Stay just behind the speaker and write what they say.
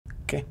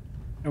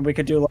And we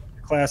could do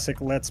like classic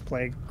Let's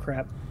Play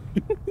crap.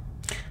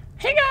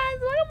 Hey guys,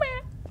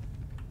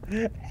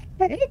 welcome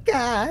Hey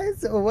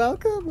guys,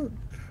 welcome.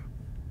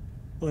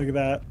 Look at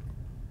that. back.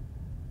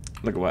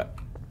 Look at what?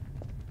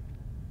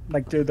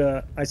 Like do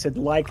the I said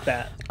like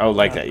that. Oh,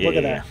 like that. Yeah, look yeah,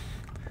 at yeah. that.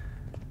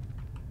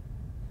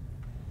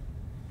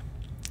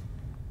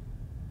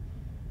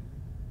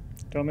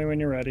 Tell me when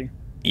you're ready.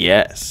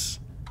 Yes,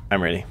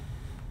 I'm ready.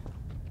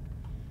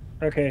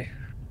 Okay.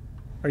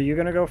 Are you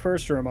gonna go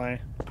first or am I?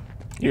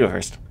 You go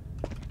first.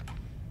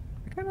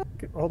 I kinda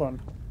hold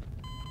on.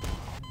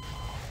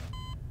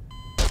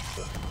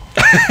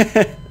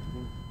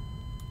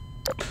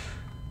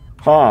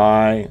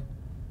 Hi.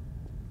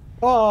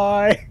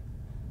 Bye.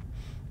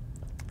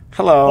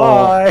 Hello.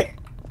 Bye.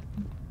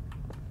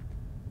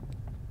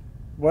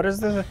 What is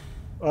the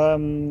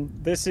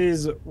this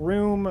is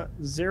room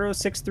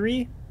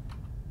 063.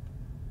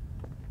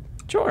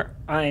 Sure.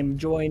 I'm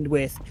joined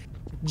with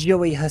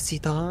Joey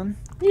Hasitan.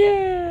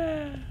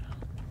 Yeah.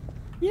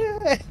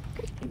 Yeah.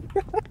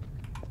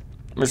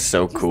 It's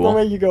so Just the cool.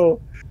 way you go,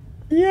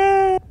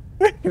 yeah.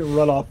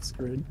 Run off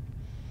screen.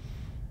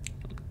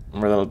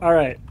 We're little All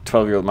right.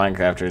 12-year-old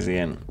Minecrafters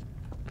again.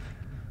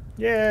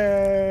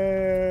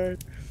 Yeah.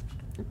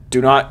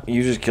 Do not.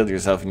 You just killed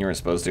yourself and you weren't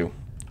supposed to.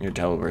 You're a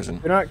terrible person.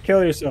 Do not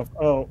kill yourself.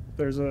 Oh,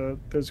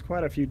 there's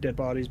quite a few dead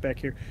bodies back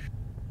here.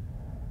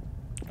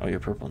 Oh, you're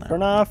purple now.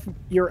 Turn off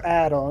your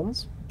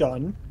add-ons.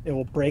 Done. It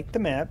will break the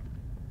map.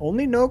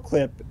 Only no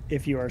clip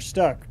if you are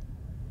stuck.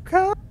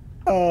 Come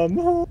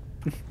home.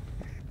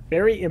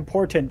 Very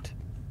important.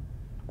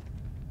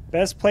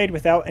 Best played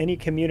without any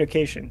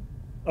communication.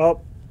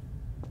 Oh.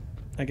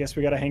 I guess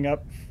we gotta hang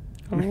up.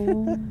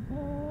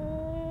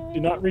 Do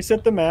not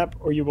reset the map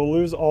or you will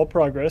lose all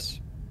progress.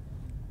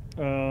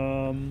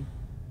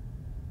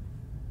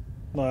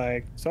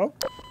 Like so.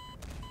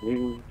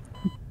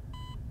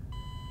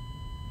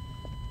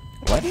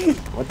 What?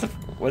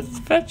 What's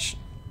the fetch?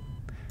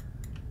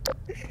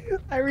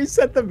 I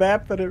reset the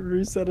map, but it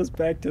reset us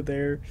back to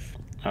there.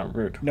 Oh,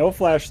 rude. No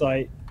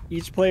flashlight.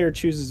 Each player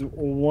chooses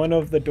one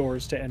of the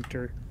doors to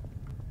enter.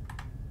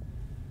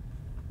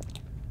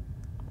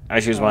 I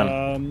choose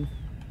one.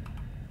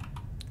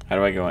 How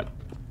do I go in?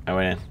 I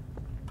went in.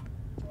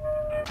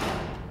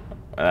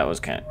 Well, that was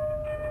kind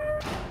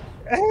of...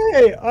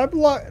 Hey, I'm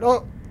locked.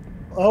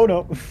 Oh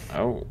no.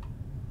 Oh.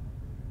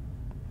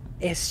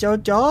 It's so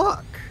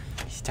dark.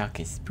 This talk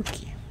is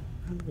spooky.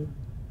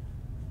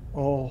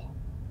 Oh.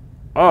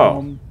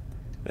 Oh.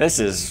 This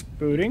is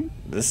Booting.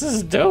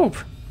 dope.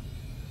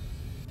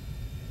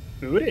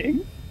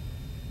 Booting.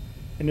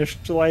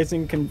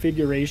 Initializing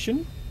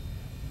configuration.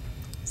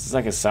 This is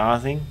like a saw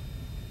thing.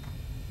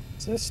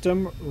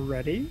 System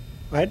ready.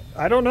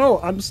 I don't know.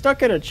 I'm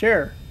stuck in a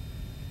chair.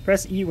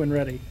 Press E when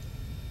ready.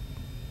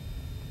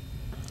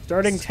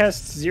 Starting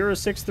test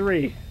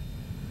 063.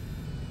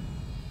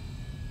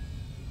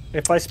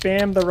 If I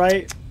spam the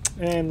right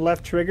and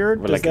left trigger,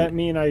 Well, does that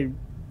mean I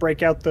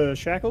break out the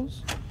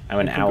shackles? I'm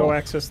an I can owl. go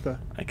access the...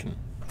 I can...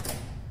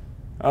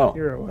 Oh.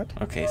 You're a what?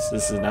 Okay, so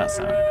this is not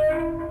sound.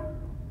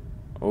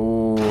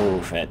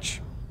 Oh,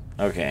 fetch.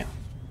 Okay.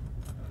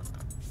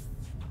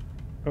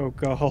 Oh,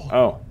 God.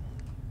 Oh.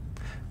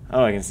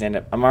 Oh, I can stand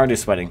up. I'm already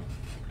sweating.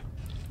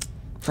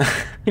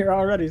 You're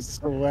already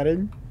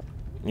sweating.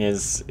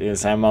 Yes,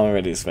 I'm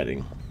already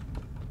sweating.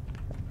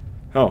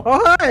 Oh.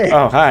 Oh, hi!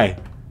 Oh, hi.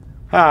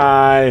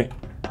 Hi.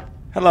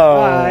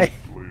 Hello. Hi.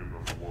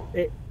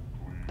 It,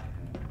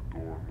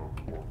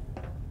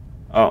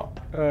 Oh.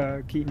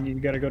 Keaton, you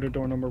gotta go to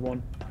door number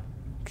 1.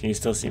 Can you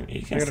still see me? You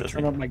I can gotta still see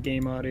turn me. up my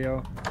game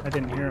audio. I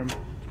didn't hear him.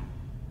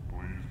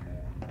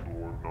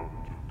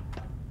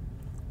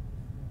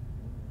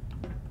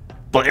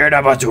 Player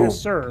number 2. Yes,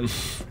 sir.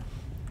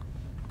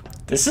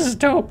 This is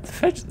dope. The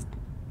fetch.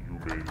 You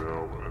may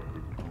now enter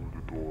through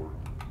the door.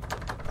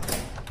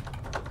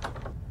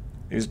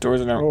 These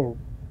doors are not. Oh,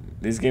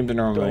 These games are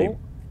normally dope.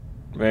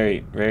 very,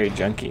 very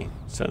junky.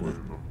 So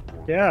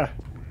Yeah.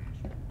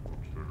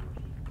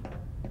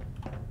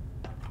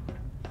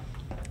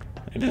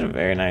 they did a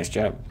very nice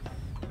job.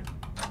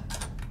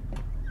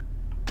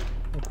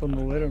 Open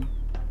the lid.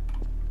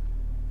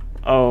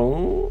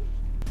 Oh.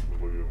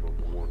 Player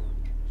number 1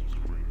 is a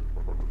screen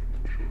in front of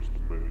you shows the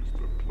maze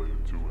that player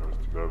 2 has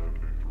to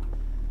navigate through.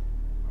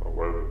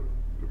 However,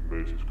 the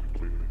maze is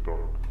completely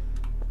dark.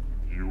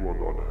 You, on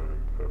the other hand,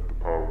 have the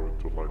power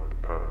to light the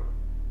path,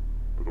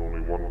 but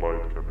only one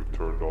light can be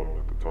turned on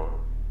at a time.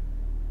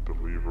 The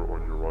lever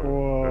on your right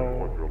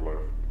and on your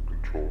left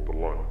control the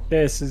lights.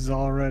 This is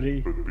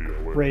already But be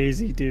aware,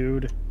 crazy,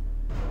 dude.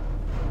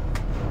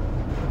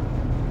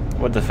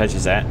 What the fetch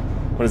is that?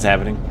 What is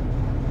happening?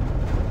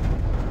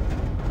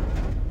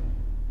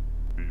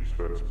 these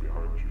vents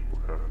behind you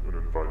have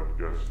uninvited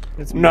guests.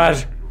 It's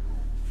Not.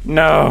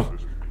 No.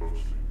 Listen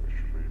closely, as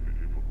you may be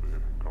able to hear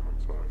them come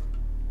inside.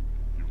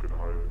 You can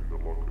hide in the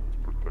lockers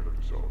to protect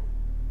yourself,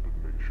 but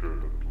make sure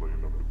that player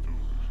number 2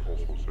 is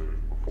also safe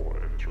before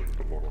entering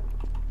the locker.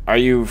 Are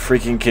you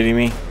freaking kidding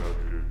me?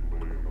 Navigate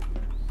player number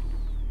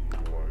 2 to the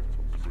lights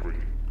on the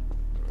screen.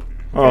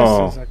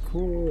 Oh. This is a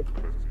cool. Vents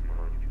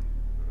behind you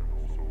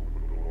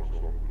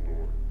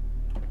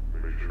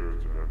make sure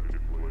to have a plate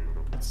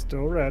number It's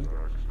still red.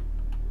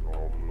 and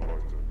all the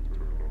lights have been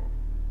turned off.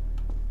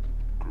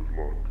 Good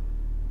luck.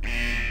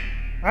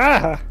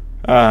 Ah!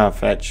 Ah,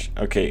 fetch.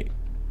 Okay.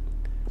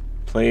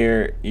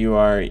 Player, you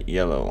are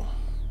yellow.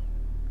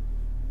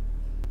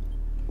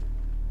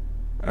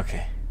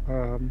 Okay.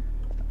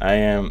 I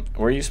am.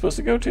 Where are you supposed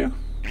to go to?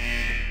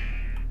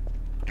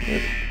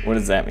 What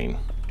does that mean?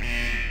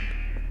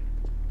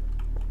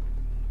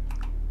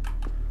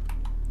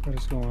 What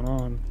is going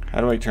on?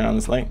 How do I turn on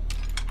this light?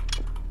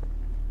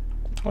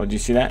 Oh, do you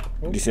see that?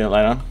 Do you see that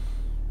light on?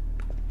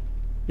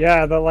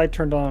 Yeah, the light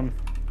turned on.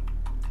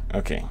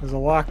 Okay. There's a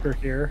locker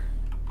here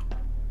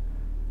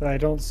that I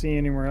don't see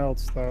anywhere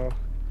else, though.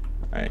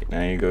 Alright,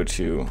 now you go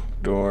to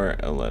door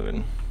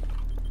 11.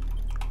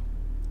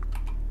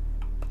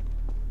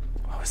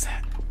 What was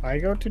that? I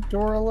go to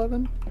door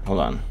 11? Hold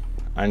on.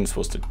 I'm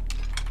supposed to...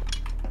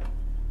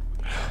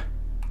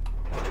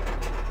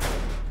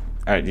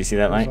 Alright, do you see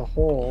that There's light? a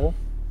hole.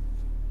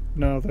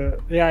 No,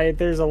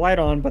 there's a light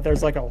on, but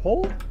there's like a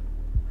hole?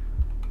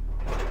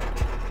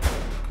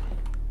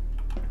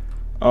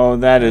 Oh,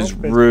 that is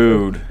Nope, it's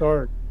rude.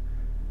 dark.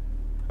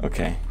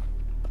 Okay.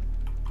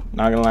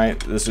 Not gonna lie,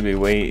 this would be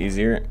way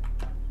easier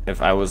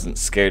if I wasn't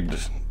scared to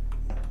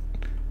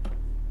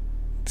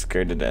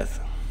death.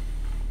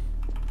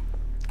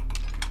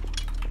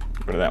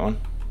 Go to that one.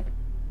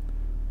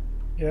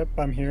 Yep,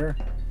 I'm here.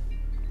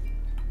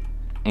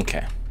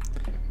 Okay.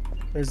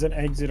 There's an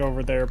exit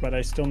over there, but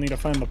I still need to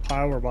find the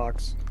power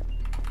box.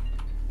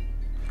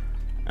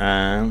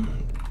 Found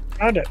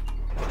it.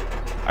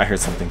 I heard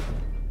something.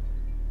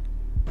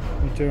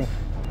 Me too.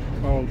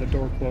 Oh, the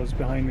door closed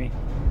behind me.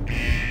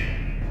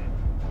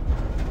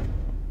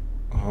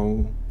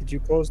 Oh. Did you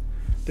close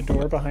the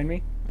door behind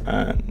me?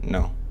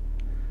 No.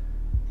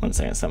 One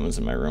second, someone's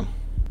in my room.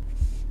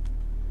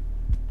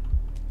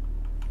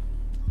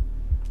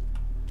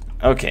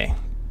 Okay.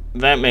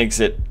 That makes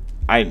it...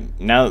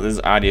 now that there's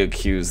audio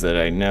cues that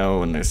I know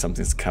when there's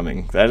something's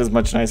coming, that is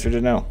much nicer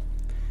to know.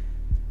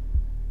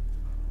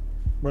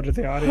 What are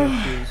the audio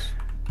cues?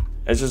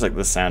 It's just like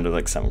the sound of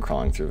like something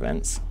crawling through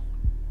vents.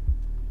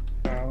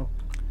 Oh.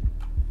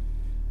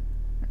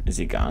 Is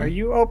he gone? Are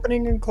you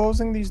opening and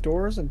closing these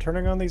doors and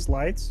turning on these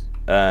lights?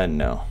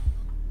 No.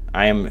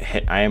 I am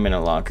in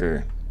a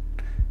locker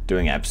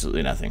doing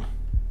absolutely nothing.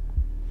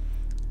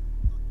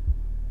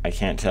 I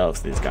can't tell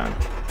if he's gone.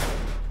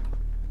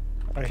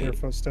 I hear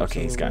footsteps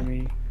Okay, he's over gone.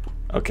 me.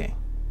 Okay.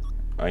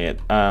 Oh yeah.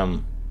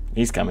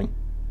 He's coming.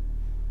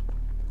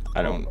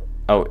 I don't.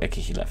 Oh, okay.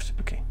 He left.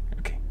 Okay.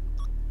 Okay.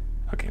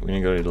 Okay. We're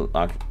gonna go to the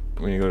lock.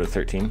 We're gonna go to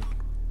 13.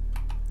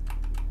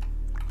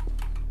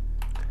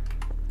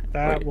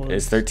 That Wait, was.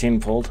 is 13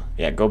 pulled?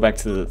 Yeah. Go back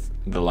to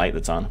the light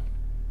that's on.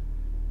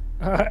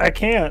 I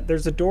can't.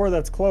 There's a door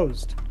that's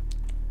closed.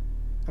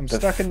 I'm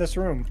stuck in this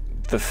room.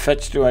 The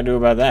fetch do I do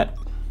about that?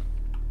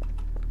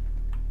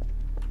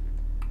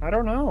 I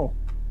don't know.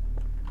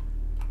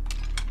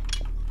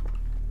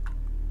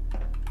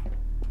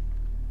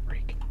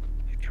 Freak.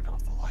 You turned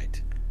off the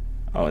light.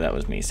 Oh, that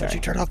was me. Sorry. Why'd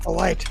you turn off the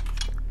light?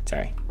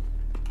 Sorry.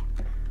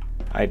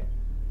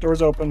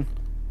 Door's open.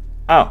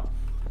 Oh.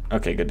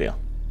 Okay. Good deal.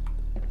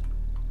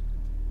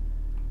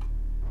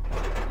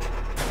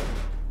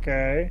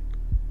 Okay.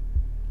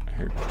 I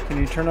heard. Can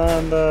you turn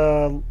on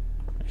the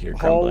I hear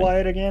hall grumbling.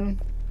 light again?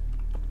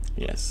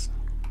 Yes.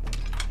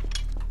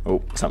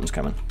 Oh, something's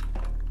coming.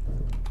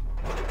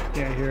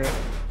 Yeah, I hear it.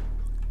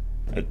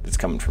 It's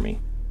coming for me.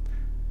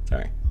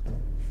 Sorry.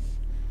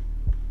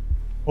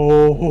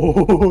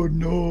 Oh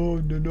no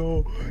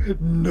no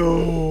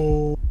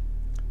no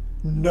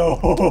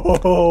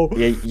no!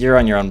 Yeah, you're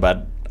on your own,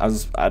 bud.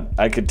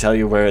 I could tell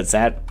you where it's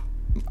at.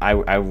 I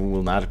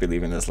will not be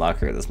leaving this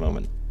locker at this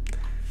moment.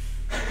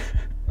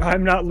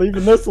 I'm not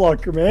leaving this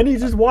locker, man. He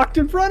just walked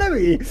in front of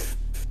me.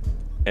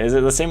 Is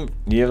it the same?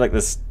 Do you have like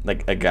this,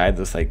 like a guy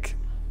that's like,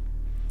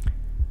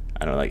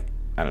 I don't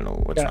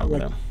know what's wrong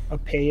with like him. a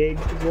pig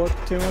look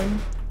to him.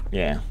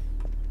 Yeah.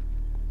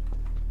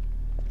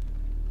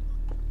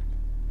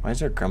 Why is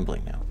there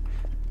grumbling now?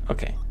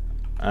 Okay.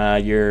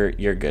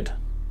 You're good.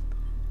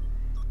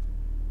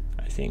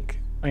 I think.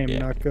 I am Yeah.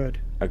 not good.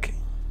 Okay.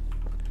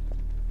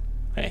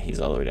 Yeah, he's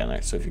all the way down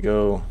there. So if you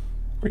go, where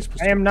are you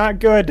supposed I to am not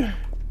good.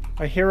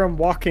 I hear him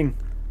walking.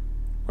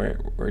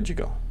 Where'd you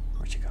go?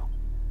 Where'd you go?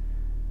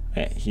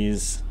 Yeah,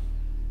 he's...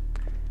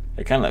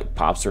 It kind of like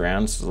pops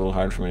around, so it's a little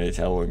hard for me to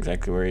tell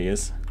exactly where he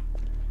is.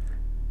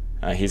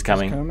 He's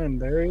coming. He's coming.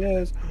 There he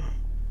is.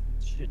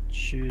 He's...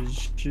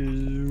 Shoot.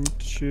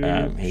 Are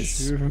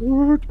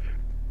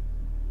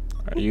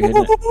you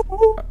hitting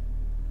it?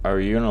 Are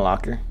you in a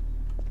locker?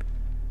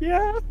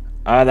 Yeah.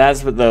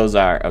 That's what those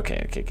are.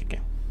 Okay.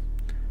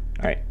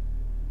 All right.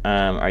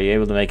 Are you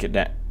able to make it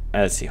down?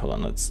 Let's see. Hold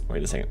on. Let's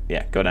wait a second.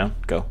 Yeah, go down.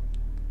 Go.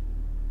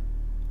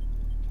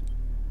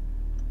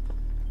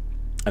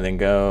 And then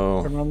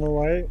go. Turn on the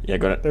light. Yeah,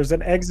 go down. There's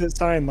an exit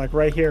sign, like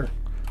right here.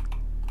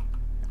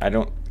 I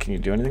don't. Can you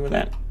do anything with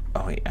that?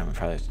 Oh wait, I'm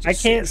probably. Just I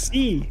can't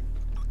see.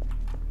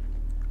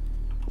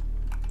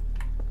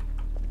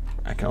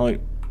 I can only.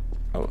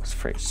 Oh, it's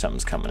afraid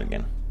something's coming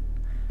again.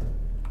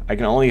 I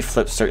can only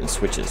flip certain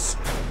switches.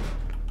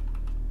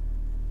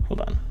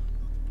 Hold on.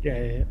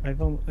 Yeah,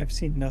 I've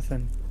seen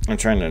nothing. I'm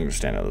trying to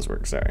understand how this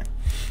works. Sorry.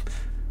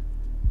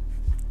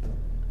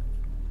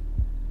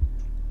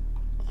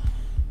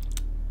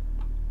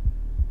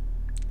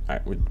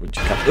 Alright, would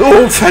you come?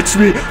 Oh, fetch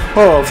me!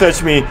 Oh,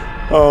 fetch me!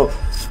 Oh.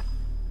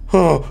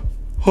 Oh.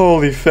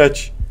 Holy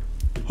fetch.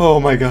 Oh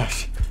my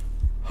gosh.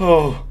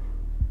 Oh.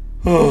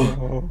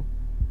 Oh.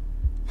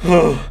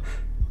 Oh.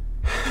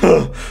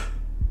 Oh.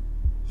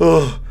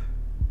 Oh.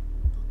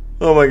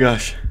 Oh my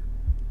gosh.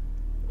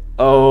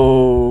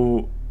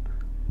 Oh.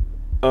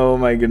 Oh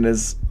my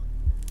goodness.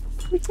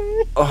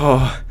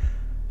 Oh.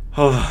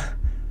 Oh.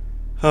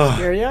 Oh.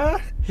 Garry?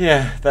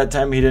 Yeah, that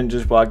time he didn't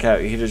just walk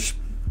out. He just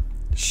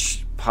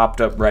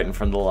popped up right in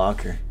front of the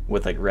locker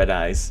with like red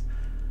eyes.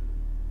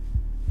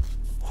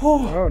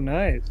 Oh. Oh,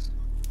 nice.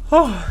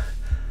 Oh.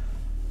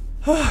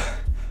 Oh.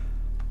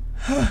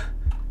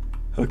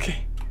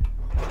 Okay.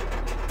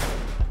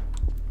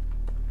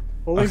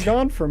 Well, he's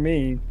gone for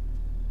me.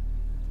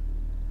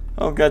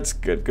 Oh, that's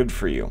good. Good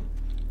for you.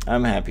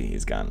 I'm happy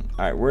he's gone.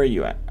 Alright, where are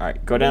you at?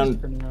 Alright, go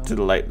down to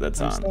the light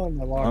that's I'm on. still in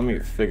the locker. Let me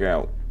figure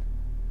out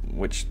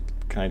which...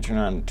 Can I turn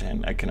on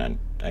 10? I can't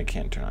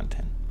turn on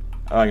 10.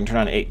 Oh, I can turn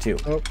on 8 too.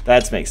 Oh.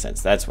 That makes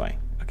sense. That's why.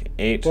 Okay,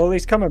 8. Well,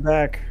 he's coming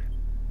back.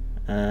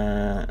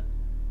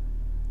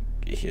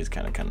 He is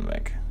kind of coming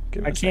back.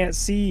 Give him I a can't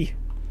see.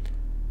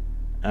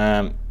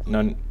 second.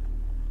 No...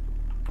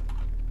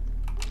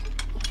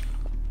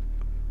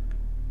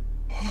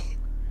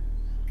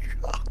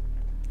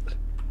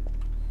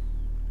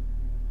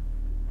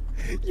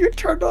 You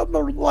turned on the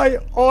light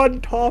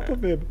on top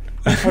of him.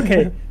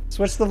 Okay,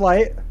 switch the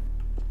light.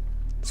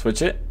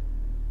 Switch it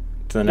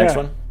to the next Yeah.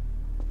 one?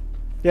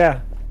 Yeah.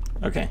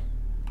 Okay.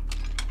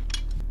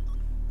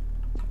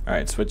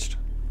 Alright, switched.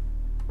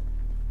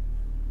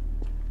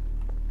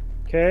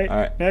 Okay. All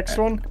right, Next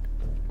all one.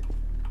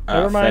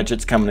 Never mind. Fetch,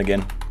 it's coming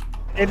again.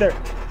 Hey there.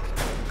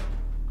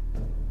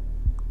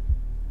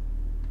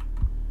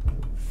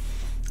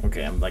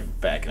 Okay, I'm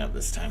like backing up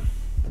this time.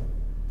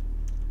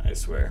 I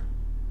swear.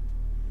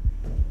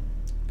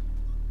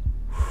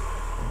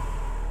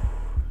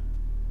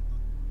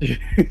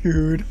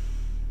 Dude.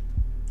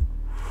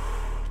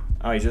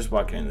 Oh, he's just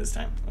walking in this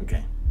time.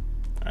 Okay.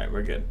 Alright,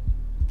 we're good.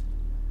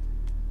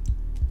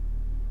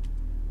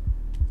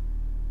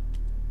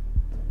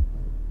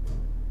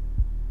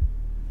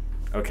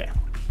 Okay.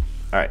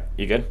 Alright,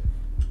 you good?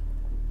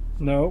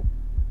 No.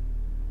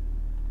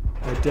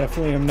 I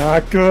definitely am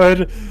not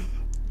good.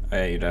 Oh,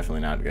 yeah, you're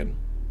definitely not good.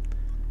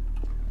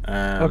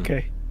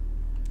 Okay.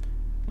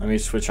 Let me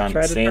switch on.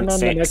 Try to turn on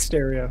the next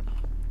area.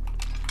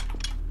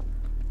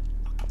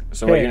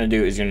 So what Okay. you're gonna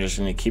do is you're just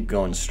gonna keep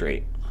going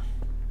straight.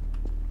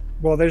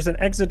 Well, there's an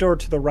exit door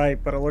to the right,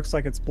 but it looks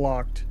like it's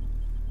blocked.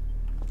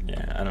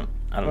 Yeah, I don't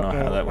know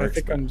how that works.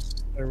 I think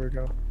But there we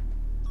go.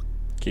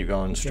 keep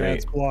going Yeah, straight,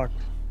 it's blocked.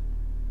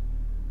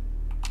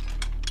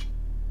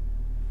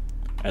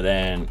 and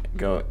then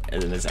go.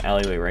 And then there's an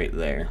alleyway right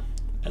there,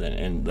 and then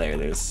in there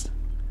there's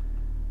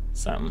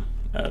something,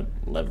 a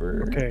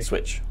lever Okay.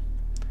 switch.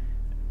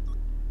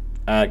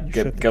 shut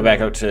the Go back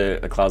door. out to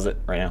the closet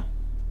right now.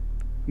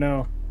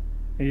 No.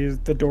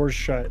 The door's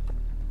shut.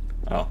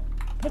 Oh,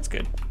 that's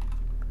good.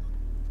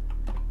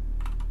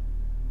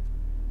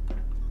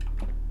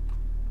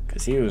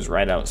 Because he was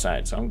right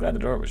outside, so I'm glad the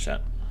door was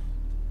shut.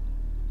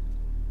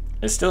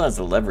 It still has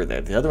the lever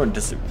there. The other one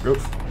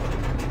disapproved.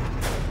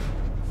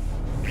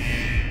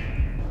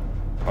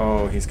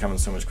 Oh, he's coming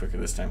so much quicker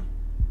this time.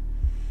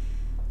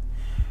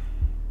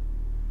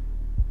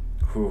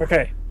 Whew.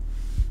 Okay.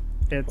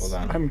 Hold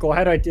on. I'm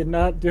glad I did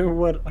not do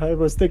what I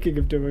was thinking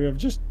of doing, of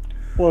just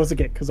closing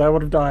it, because I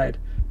would have died.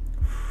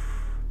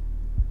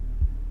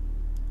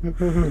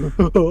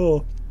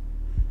 Okay,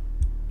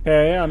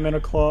 I'm in a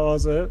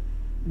closet,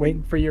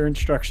 waiting for your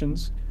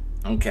instructions.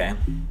 Okay.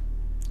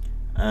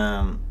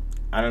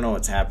 I don't know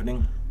what's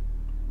happening.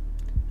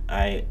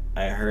 I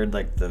heard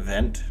like the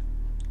vent,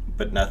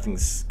 but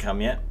nothing's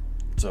come yet.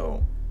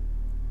 So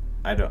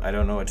I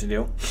don't know what to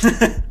do.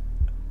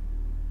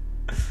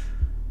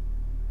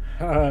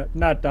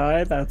 Not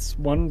die, that's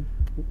one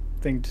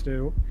thing to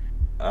do.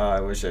 I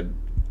wish I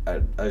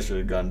should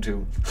have gone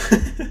too.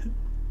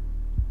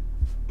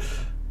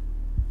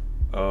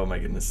 Oh my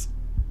goodness.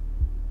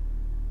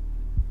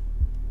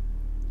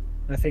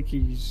 I think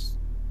he's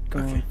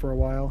gone Okay. for a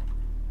while.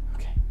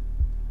 Okay.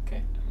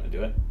 Okay, I'm gonna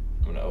do it.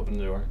 I'm gonna open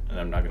the door and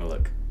I'm not gonna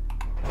look.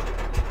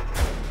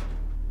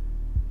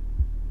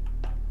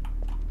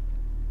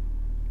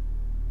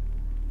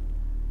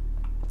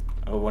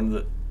 Oh,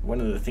 one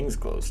of the things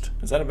closed.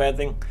 Is that a bad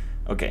thing?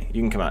 Okay,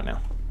 you can come out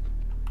now.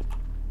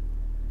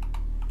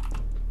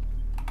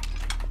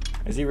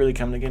 Is he really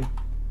coming again?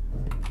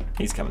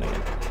 He's coming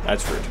again.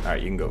 That's rude.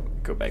 Alright, you can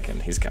go back in.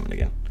 He's coming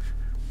again.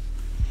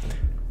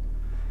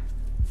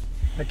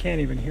 I can't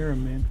even hear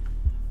him, man.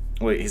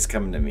 Wait, he's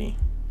coming to me.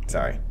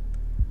 Sorry.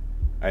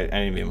 I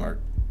need to be more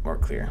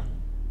clear.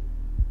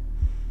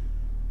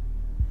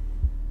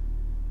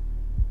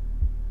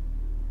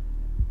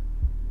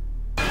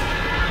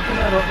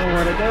 I don't know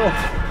where to go.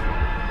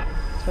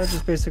 So I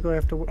just basically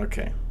have to.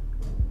 Okay.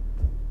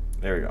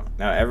 There we go.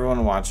 Now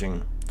everyone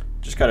watching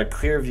just got a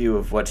clear view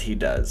of what he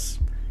does,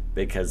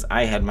 because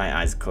I had my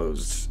eyes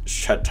closed,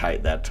 shut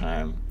tight that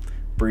time.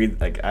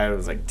 Breathe, like I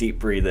was like deep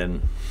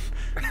breathing.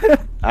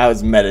 I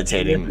was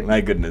meditating.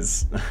 My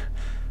goodness.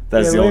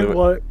 That's the only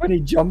way. When he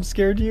jump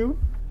scared you?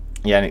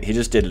 Yeah, he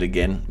just did it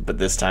again, but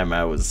this time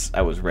I was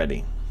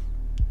ready.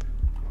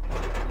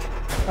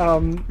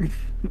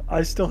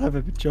 I still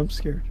haven't been jump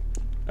scared.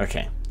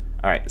 Okay.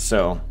 All right.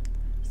 So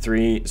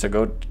 3. So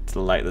go to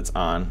the light that's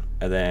on,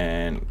 and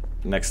then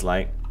next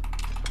light,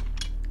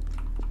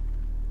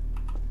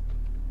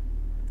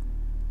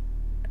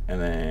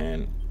 and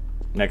then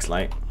next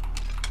light.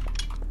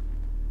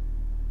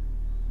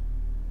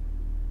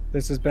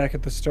 This is back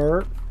at the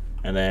start.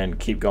 And then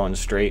keep going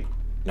straight.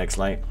 Next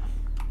light.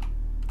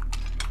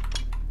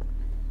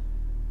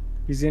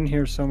 He's in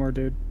here somewhere,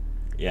 dude.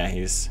 Yeah,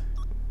 he's.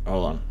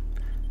 Hold on.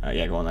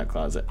 Yeah, go in that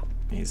closet.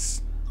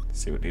 He's.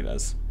 See what he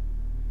does.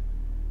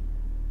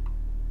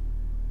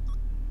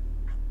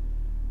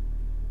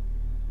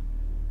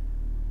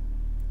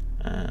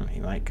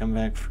 He might come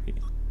back for you.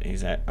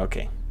 He's at.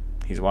 Okay.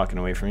 He's walking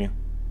away from you.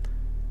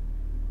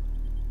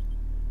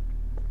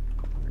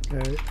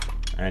 Okay.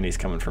 And he's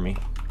coming for me.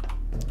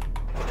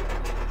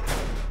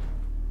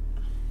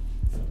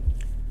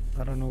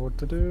 I don't know what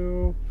to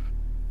do.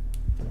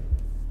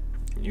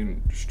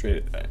 You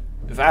straight.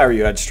 If I were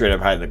you, I'd straight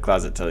up hide in the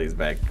closet till he's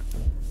back,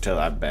 till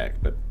I'm back.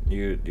 But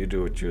you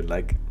do what you would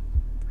like.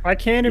 I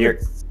can't even.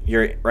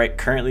 You're right.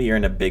 Currently, you're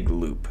in a big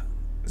loop,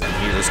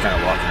 and you're just kind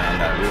of walking around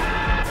that loop.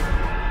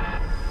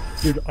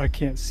 Dude, I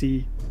can't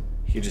see.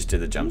 You just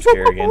did the jump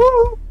scare again.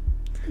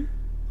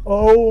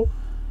 Oh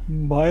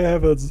my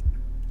heavens!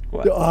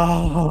 What?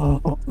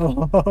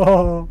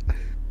 Oh.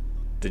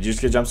 Did you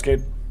just get jump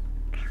scared?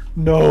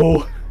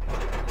 No.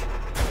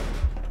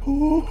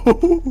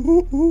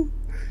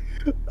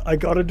 I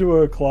got into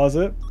a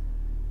closet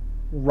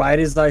right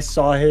as I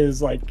saw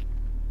his like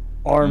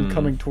arm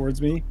coming towards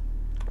me,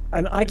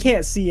 and I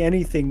can't see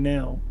anything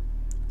now.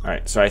 All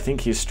right, so I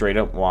think he's straight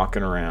up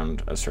walking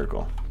around a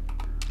circle.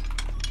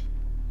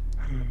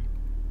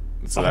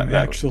 So I'm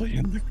actually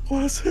in the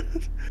closet.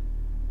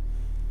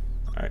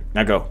 All right,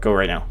 now go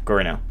right now. Go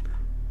right now.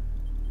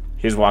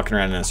 He's walking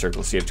around in a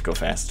circle, so you have to go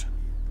fast.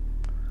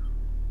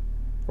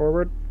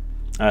 Forward.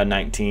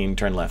 19,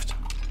 turn left.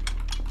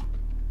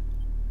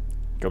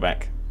 Go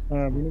back.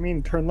 What do you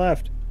mean turn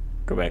left?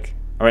 Go back.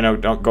 Oh wait, no,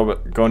 don't go.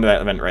 Go into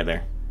that event right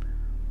there.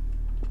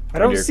 I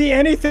don't see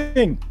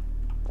anything.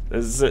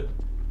 This is it.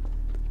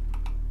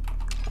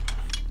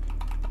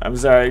 I'm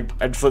sorry,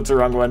 I flipped the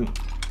wrong one.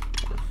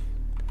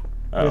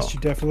 Uh-oh. Yes, you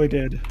definitely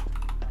did.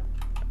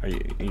 Are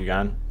you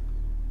gone?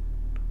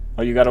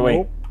 Oh, you gotta wait.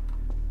 Nope.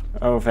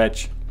 Oh,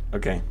 fetch.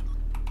 Okay.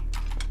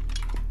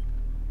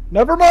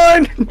 Never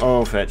mind.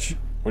 Oh, fetch.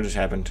 What just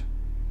happened?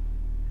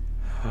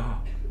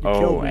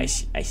 Oh, I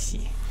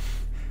see.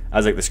 I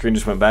was like, the screen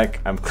just went back.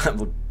 I'm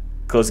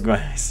closing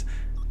my eyes.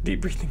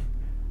 Deep breathing.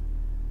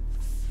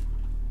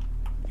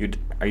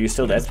 Are you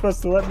still You're dead?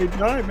 supposed to let me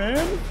die,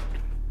 man.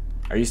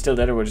 Are you still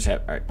dead, or what just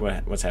happened?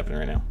 Alright, what's happening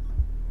right now?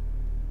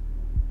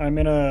 I'm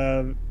in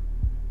a.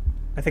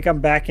 I think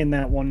I'm back in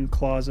that one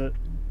closet.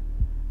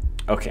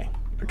 Okay.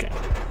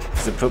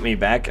 Because it put me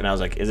back, and I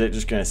was like, is it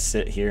just gonna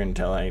sit here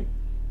until I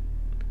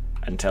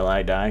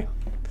die?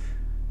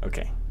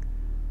 Okay.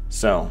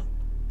 So,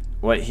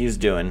 what he's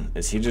doing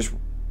is he just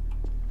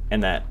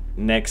in that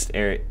next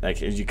area,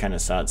 like as you kind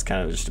of saw, it's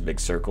kind of just a big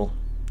circle,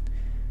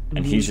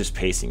 and he's just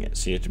pacing it.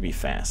 So you have to be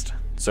fast.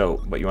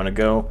 So, but you want to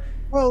go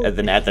at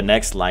the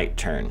next light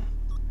turn.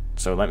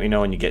 So let me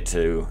know when you get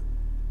to.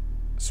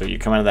 So you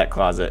come out of that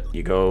closet,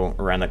 you go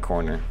around the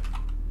corner,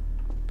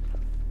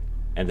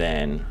 and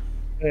then.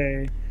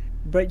 Okay.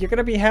 But you're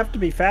gonna have to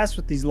be fast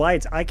with these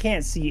lights. I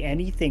can't see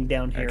anything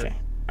down here. Okay.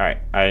 All right.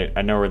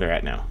 I know where they're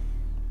at now.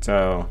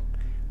 So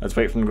let's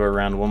wait for them to go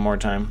around one more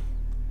time,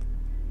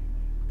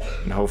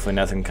 and hopefully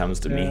nothing comes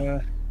to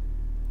me.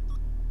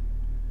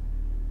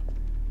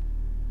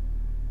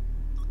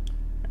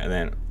 And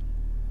then.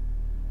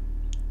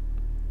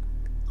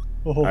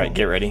 Oh. All right,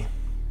 get ready.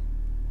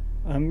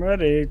 I'm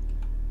ready.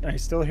 I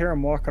still hear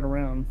him walking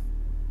around.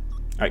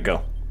 All right,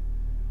 go.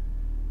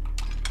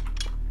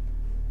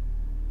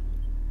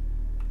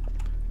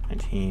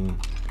 19.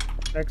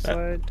 Next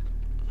slide.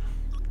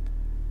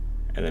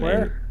 And then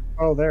Where?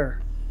 Oh,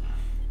 there.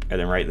 And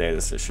then right there,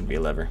 this should be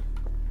a lever.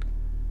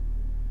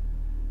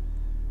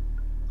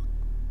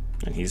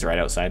 And he's right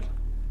outside.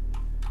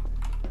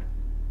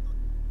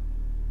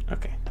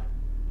 Okay.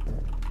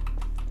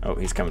 Oh,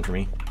 he's coming for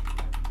me.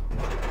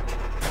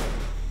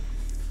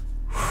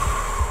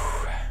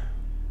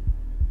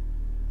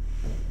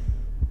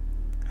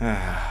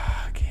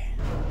 Okay.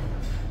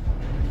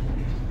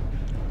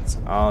 It's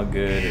all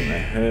good in the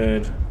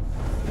hood.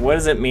 What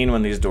does it mean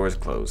when these doors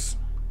close?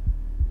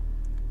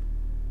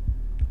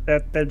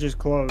 That just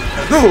closed.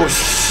 Oh,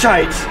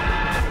 shite!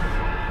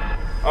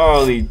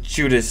 Holy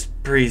Judas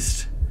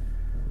Priest.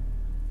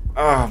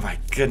 Oh my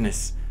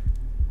goodness.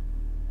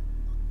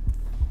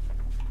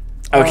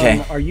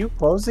 Okay. Are you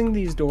closing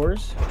these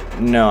doors?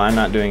 No, I'm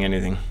not doing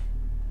anything.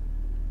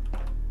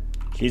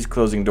 He's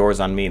closing doors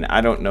on me, and I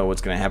don't know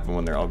what's going to happen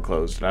when they're all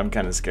closed. And I'm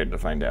kind of scared to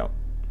find out.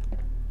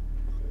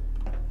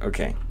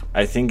 Okay.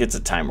 I think it's a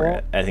timer.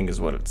 Well, I think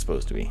is what it's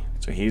supposed to be.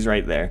 So he's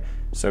right there.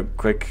 So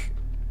quick.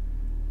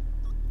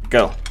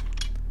 Go.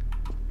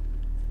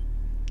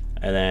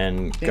 And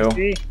then go.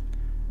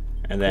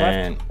 And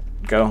then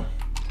go.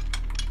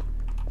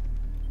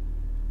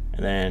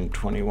 And then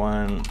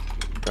 21.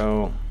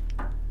 Go.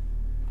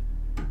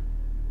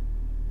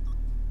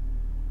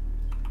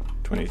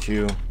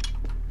 22.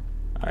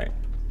 Alright.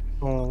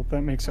 Oh,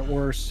 that makes it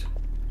worse.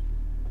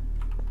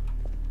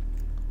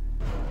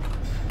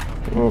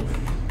 Whoa.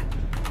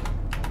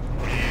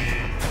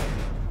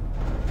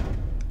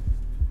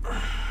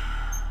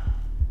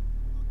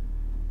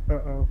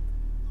 Uh-oh.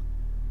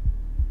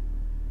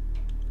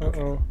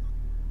 Uh-oh.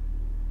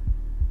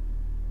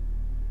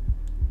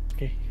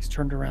 Okay, he's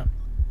turned around.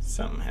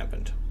 Something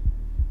happened.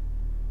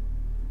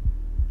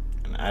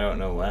 And I don't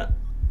know what.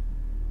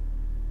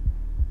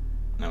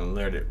 I'm a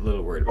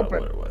little worried about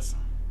what it was.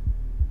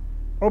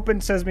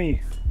 Open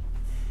sesame.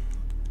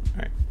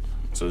 Alright.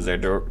 So is their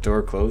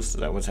door closed?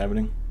 Is that what's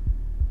happening?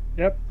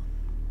 Yep.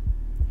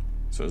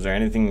 So is there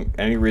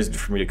any reason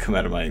for me to come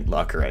out of my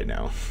locker right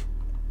now?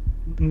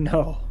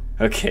 No.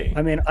 Okay.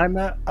 I mean,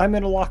 I'm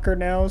in a locker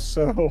now,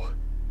 so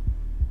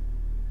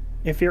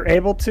if you're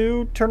able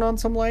to turn on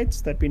some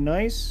lights, that'd be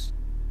nice.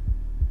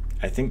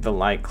 I think the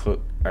light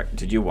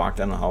did you walk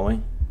down the hallway?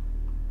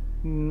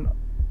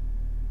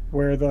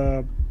 Where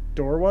the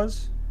door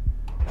was?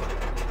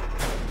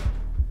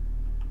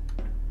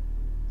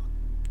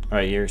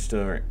 Alright, you're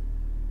still right.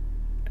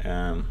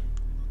 Yeah,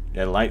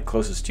 the light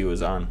closest to you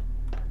is on.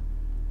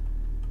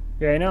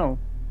 Yeah, I know.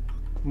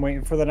 I'm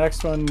waiting for the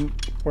next one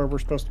where we're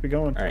supposed to be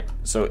going. Alright,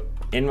 so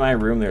in my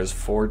room there's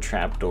 4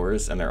 trap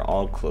doors and they're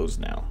all closed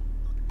now.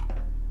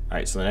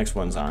 Alright, so the next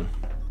one's on.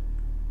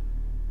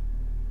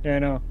 Yeah, I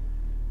know.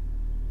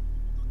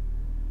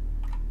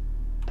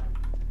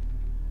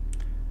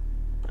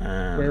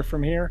 Where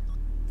from here?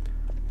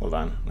 Hold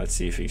on, let's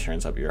see if he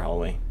turns up your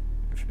hallway.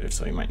 If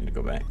so, you might need to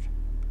go back.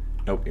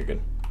 Nope, you're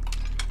good.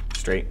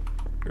 Straight.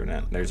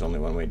 There's only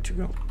one way to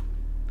go.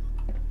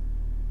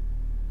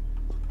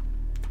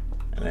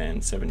 And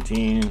then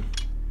 17. And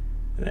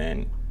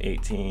then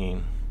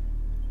 18.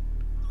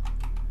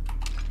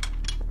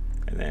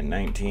 And then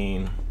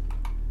 19.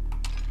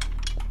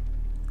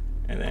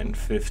 And then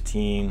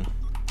 15.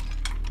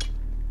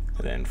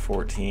 And then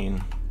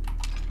 14.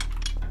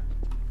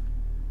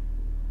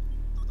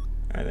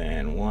 And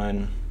then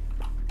 1.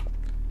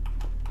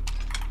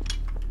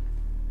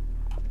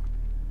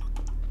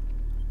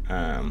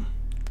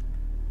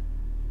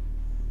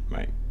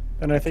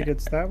 And I think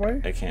it's that way?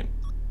 I can't.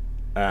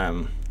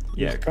 Yeah,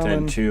 He's then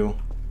coming. 2.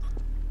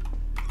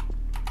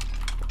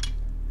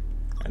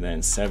 And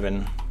then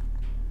 7.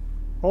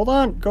 Hold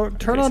on. Go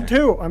turn Okay, on sorry.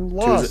 2. I'm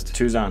lost.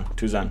 Two's on.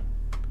 Two's on.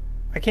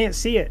 I can't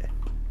see it.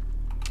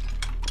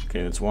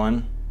 Okay, that's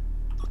 1.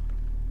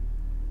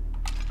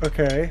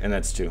 Okay. And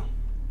that's 2.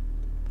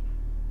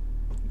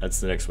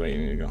 That's the next way you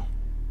need to go.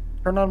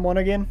 Turn on 1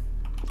 again.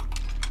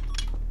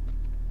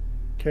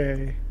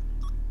 Okay.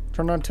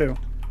 Turn on 2.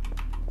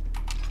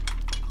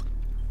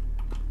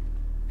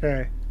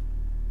 Okay.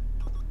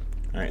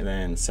 Alright,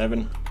 then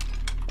 7.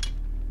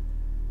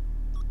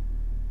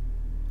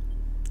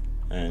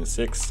 And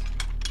 6.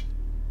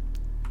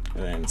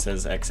 And then it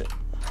says exit.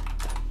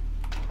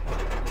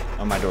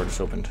 Oh, my door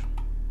just opened.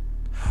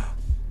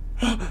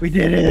 We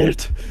did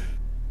it!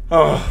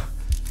 Oh,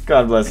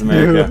 God bless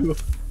America.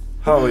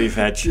 Holy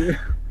fetch.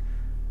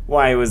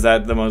 Why was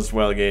that the most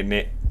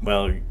well-made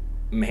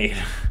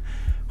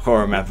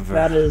horror map ever?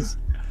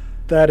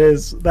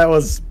 That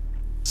was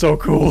so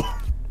cool.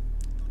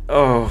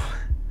 Oh.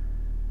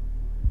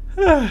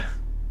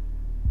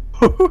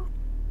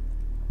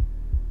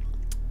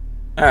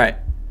 Alright.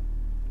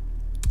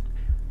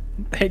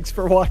 Thanks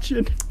for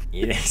watching.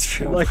 Yes,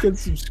 for Like and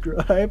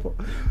subscribe.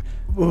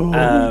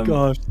 Oh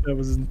gosh, that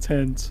was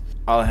intense.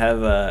 I'll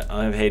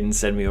have Hayden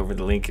send me over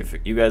the link if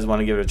you guys want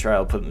to give it a try.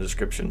 I'll put it in the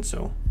description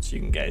so you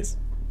can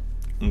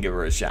give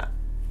her a shot.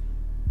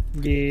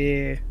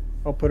 Yeah,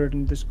 I'll put it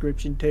in the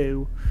description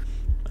too.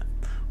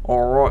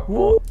 Alright,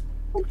 well,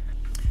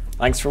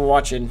 thanks for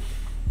watching.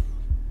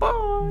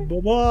 Bye. Bye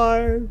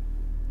bye.